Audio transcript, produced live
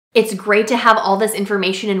It's great to have all this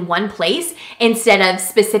information in one place instead of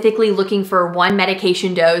specifically looking for one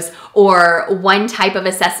medication dose or one type of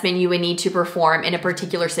assessment you would need to perform in a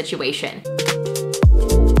particular situation.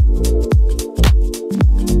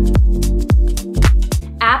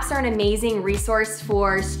 Apps are an amazing resource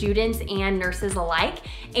for students and nurses alike.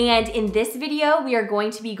 And in this video, we are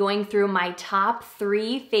going to be going through my top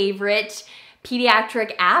 3 favorite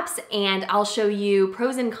pediatric apps, and I'll show you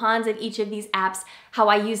pros and cons of each of these apps, how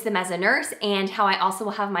I use them as a nurse, and how I also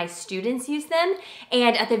will have my students use them.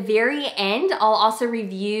 And at the very end, I'll also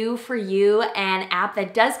review for you an app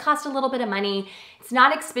that does cost a little bit of money. It's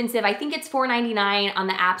not expensive. I think it's $4.99 on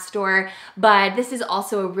the App Store, but this is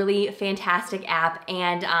also a really fantastic app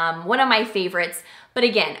and one of my favorites. But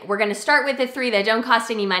again, we're gonna start with the 3 that don't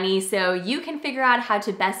cost any money so you can figure out how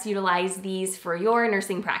to best utilize these for your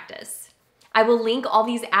nursing practice. I will link all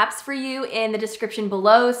these apps for you in the description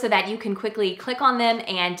below so that you can quickly click on them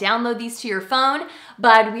and download these to your phone.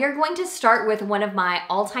 But we are going to start with one of my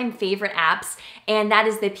all-time favorite apps, and that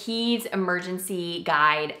is the Peds Emergency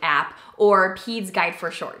Guide app, or Peds Guide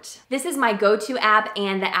for short. This is my go-to app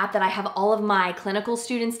and the app that I have all of my clinical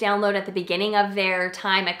students download at the beginning of their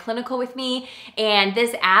time at clinical with me. And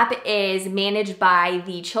this app is managed by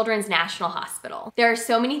the Children's National Hospital. There are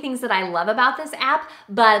so many things that I love about this app,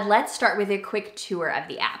 but let's start with a quick tour of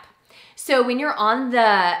the app. So when you're on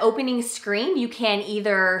the opening screen, you can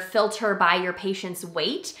either filter by your patient's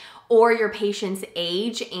weight or your patient's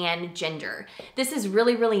age and gender. This is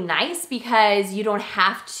really, really nice because you don't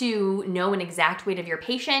have to know an exact weight of your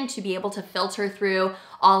patient to be able to filter through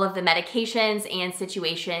all of the medications and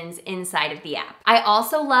situations inside of the app. I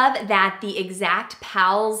also love that the Exact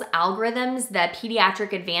PALS algorithms, the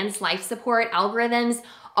Pediatric Advanced Life Support algorithms,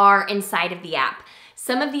 are inside of the app.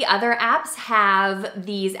 Some of the other apps have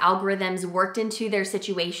these algorithms worked into their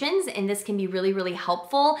situations, and this can be really, really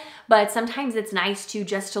helpful, but sometimes it's nice to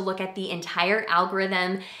just to look at the entire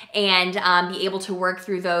algorithm and be able to work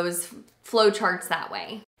through those flowcharts that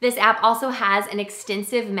way. This app also has an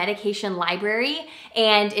extensive medication library,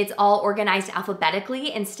 and it's all organized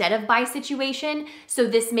alphabetically instead of by situation. So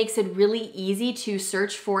this makes it really easy to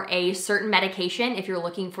search for a certain medication if you're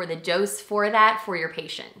looking for the dose for that for your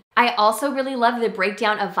patient. I also really love the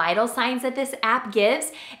breakdown of vital signs that this app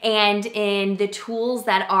gives, and in the tools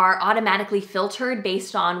that are automatically filtered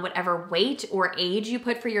based on whatever weight or age you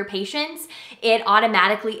put for your patients, it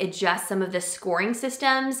automatically adjusts some of the scoring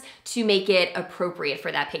systems to make it appropriate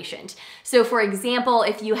for that patient. So for example,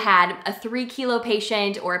 if you had a 3-kilo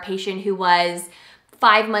patient or a patient who was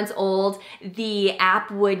 5 months old, the app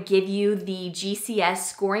would give you the GCS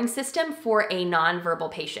scoring system for a nonverbal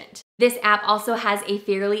patient. This app also has a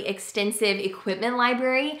fairly extensive equipment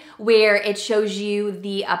library where it shows you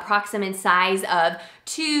the approximate size of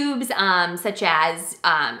tubes, such as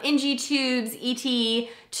NG tubes, ET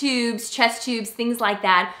tubes, chest tubes, things like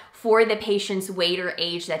that for the patient's weight or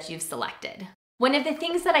age that you've selected. One of the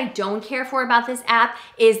things that I don't care for about this app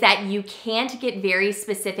is that you can't get very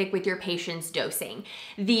specific with your patient's dosing.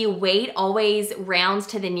 The weight always rounds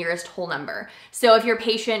to the nearest whole number. So if your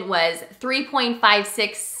patient was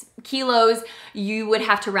 3.56 kilos, you would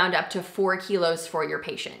have to round up to 4 kilos for your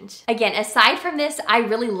patient. Again, aside from this, I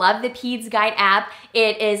really love the Peds Guide app.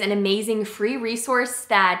 It is an amazing free resource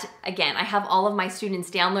that, again, I have all of my students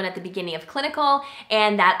download at the beginning of clinical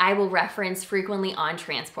and that I will reference frequently on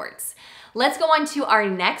transports. Let's go on to our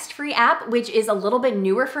next free app, which is a little bit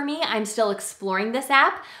newer for me. I'm still exploring this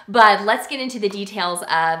app, but let's get into the details of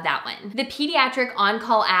that one. The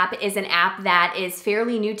PediatricOncall app is an app that is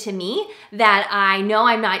fairly new to me that I know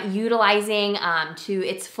I'm not utilizing to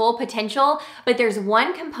its full potential, but there's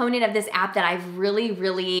one component of this app that I've really,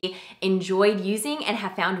 really enjoyed using and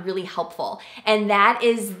have found really helpful, and that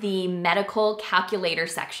is the medical calculator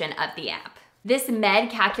section of the app. This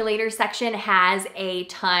med calculator section has a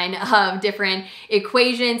ton of different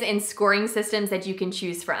equations and scoring systems that you can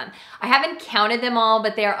choose from. I haven't counted them all,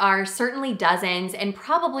 but there are certainly dozens and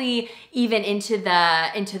probably even into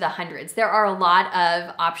the hundreds. There are a lot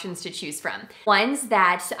of options to choose from. Ones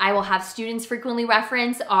that I will have students frequently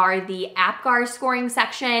reference are the APGAR scoring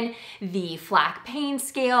section, the FLAC pain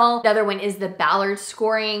scale. The other one is the Ballard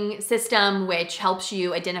scoring system, which helps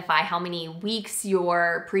you identify how many weeks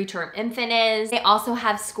your preterm infant is. is. They also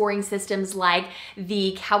have scoring systems like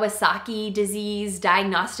the Kawasaki disease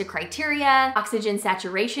diagnostic criteria, oxygen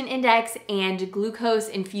saturation index, and glucose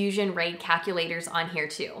infusion rate calculators on here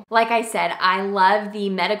too. Like I said, I love the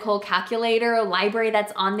medical calculator library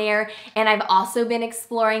that's on there, and I've also been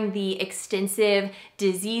exploring the extensive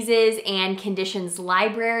diseases and conditions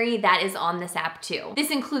library that is on this app too. This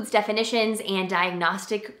includes definitions and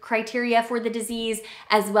diagnostic criteria for the disease,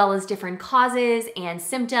 as well as different causes and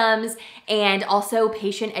symptoms, and also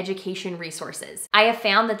patient education resources. I have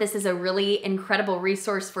found that this is a really incredible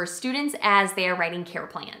resource for students as they are writing care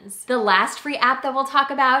plans. The last free app that we'll talk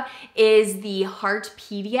about is the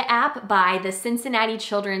Heartpedia app by the Cincinnati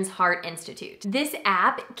Children's Heart Institute. This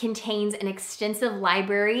app contains an extensive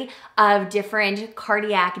library of different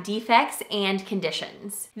cardiac defects and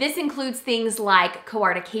conditions. This includes things like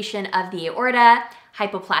coarctation of the aorta,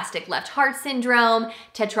 hypoplastic left heart syndrome,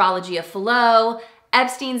 tetralogy of Fallot,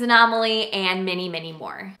 Epstein's anomaly, and many, many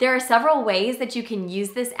more. There are several ways that you can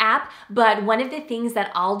use this app, but one of the things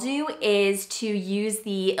that I'll do is to use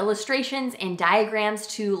the illustrations and diagrams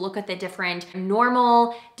to look at the different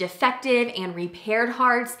normal, defective, and repaired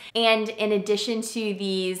hearts. And in addition to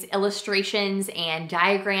these illustrations and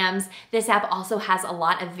diagrams, this app also has a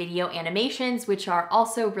lot of video animations, which are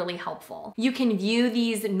also really helpful. You can view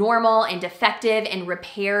these normal and defective and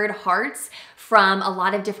repaired hearts from a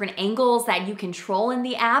lot of different angles that you control in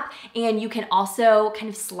the app, and you can also kind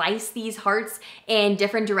of slice these hearts in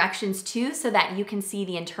different directions too, so that you can see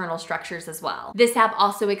the internal structures as well. This app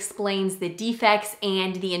also explains the defects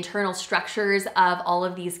and the internal structures of all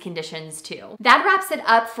of these conditions too. That wraps it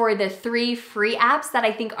up for the 3 free apps that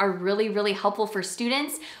I think are really, really helpful for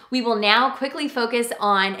students. We will now quickly focus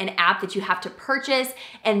on an app that you have to purchase,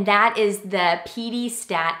 and that is the Pedi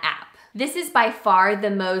STAT app. This is by far the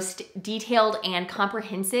most detailed and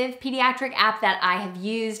comprehensive pediatric app that I have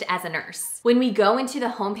used as a nurse. When we go into the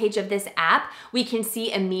homepage of this app, we can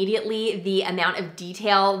see immediately the amount of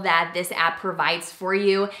detail that this app provides for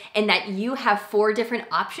you, and that you have 4 different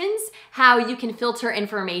options how you can filter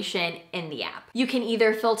information in the app. You can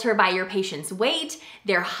either filter by your patient's weight,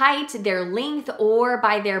 their height, their length, or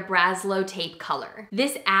by their Brazlo tape color.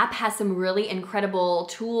 This app has some really incredible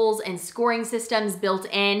tools and scoring systems built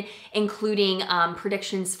in, including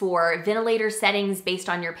predictions for ventilator settings based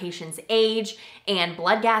on your patient's age and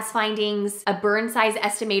blood gas findings, a burn size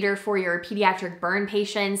estimator for your pediatric burn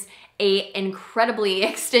patients, an incredibly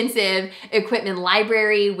extensive equipment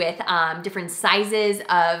library with different sizes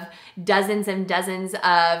of dozens and dozens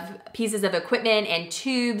of pieces of equipment and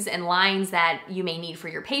tubes and lines that you may need for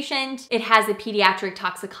your patient. It has a pediatric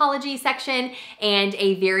toxicology section and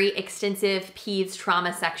a very extensive peds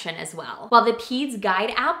trauma section as well. While the peds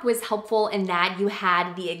guide app was helpful in that you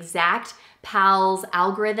had the exact PALS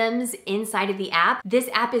algorithms inside of the app, this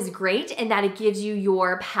app is great in that it gives you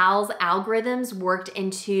your PALS algorithms worked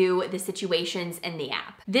into the situations in the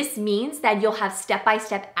app. This means that you'll have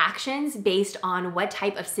step-by-step actions based on what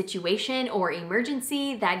type of situation or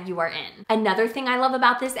emergency that you are in. Another thing I love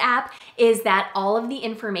about this app is that all of the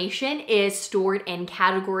information is stored in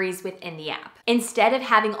categories within the app. Instead of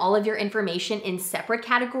having all of your information in separate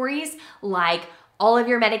categories, like all of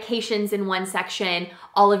your medications in one section,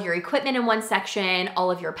 all of your equipment in one section,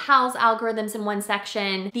 all of your PALS algorithms in one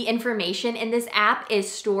section. The information in this app is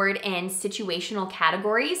stored in situational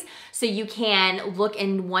categories, so you can look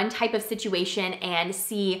in one type of situation and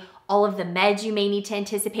see all of the meds you may need to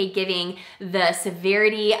anticipate giving, the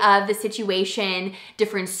severity of the situation,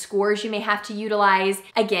 different scores you may have to utilize.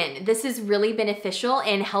 Again, this is really beneficial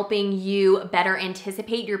in helping you better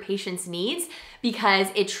anticipate your patient's needs, because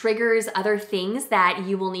it triggers other things that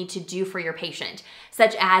you will need to do for your patient,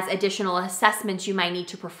 such as additional assessments you might need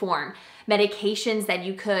to perform, medications that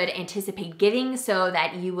you could anticipate giving so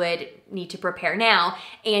that you would need to prepare now,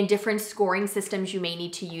 and different scoring systems you may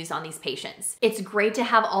need to use on these patients. It's great to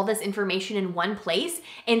have all this information in one place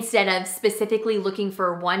instead of specifically looking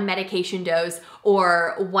for one medication dose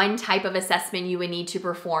or one type of assessment you would need to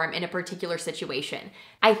perform in a particular situation.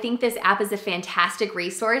 I think this app is a fantastic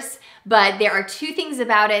resource, but there are 2 things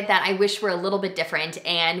about it that I wish were a little bit different,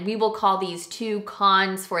 and we will call these 2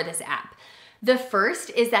 cons for this app. The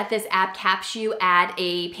first is that this app caps you at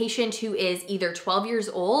a patient who is either 12 years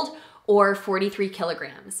old or 43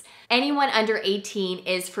 kilograms. Anyone under 18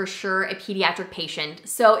 is for sure a pediatric patient,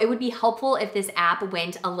 so it would be helpful if this app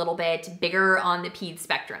went a little bit bigger on the ped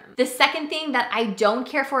spectrum. The second thing that I don't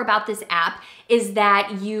care for about this app is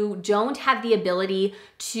that you don't have the ability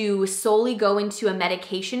to solely go into a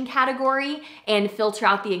medication category and filter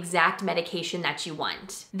out the exact medication that you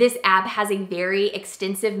want. This app has a very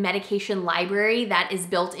extensive medication library that is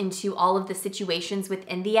built into all of the situations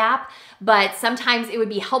within the app, but sometimes it would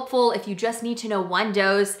be helpful if you just need to know one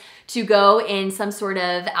dose to go in some sort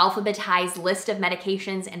of alphabetized list of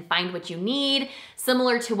medications and find what you need,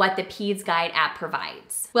 similar to what the Peds Guide app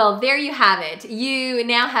provides. Well, there you have it. You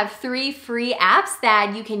now have 3 free apps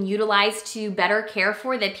that you can utilize to better care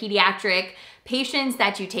for the pediatric patients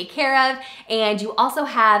that you take care of, and you also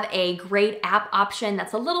have a great app option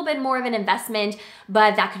that's a little bit more of an investment,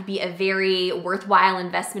 but that could be a very worthwhile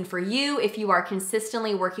investment for you if you are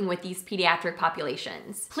consistently working with these pediatric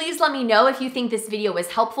populations. Please let me know if you think this video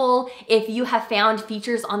was helpful, if you have found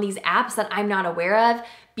features on these apps that I'm not aware of.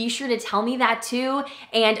 Be sure to tell me that too.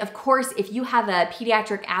 And of course, if you have a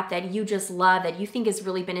pediatric app that you just love, that you think is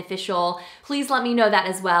really beneficial, please let me know that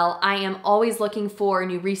as well. I am always looking for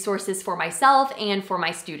new resources for myself and for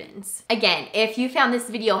my students. Again, if you found this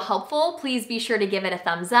video helpful, please be sure to give it a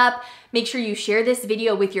thumbs up. Make sure you share this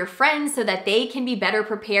video with your friends so that they can be better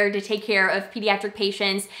prepared to take care of pediatric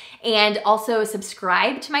patients, and also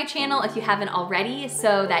subscribe to my channel if you haven't already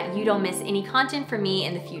so that you don't miss any content from me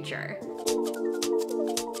in the future.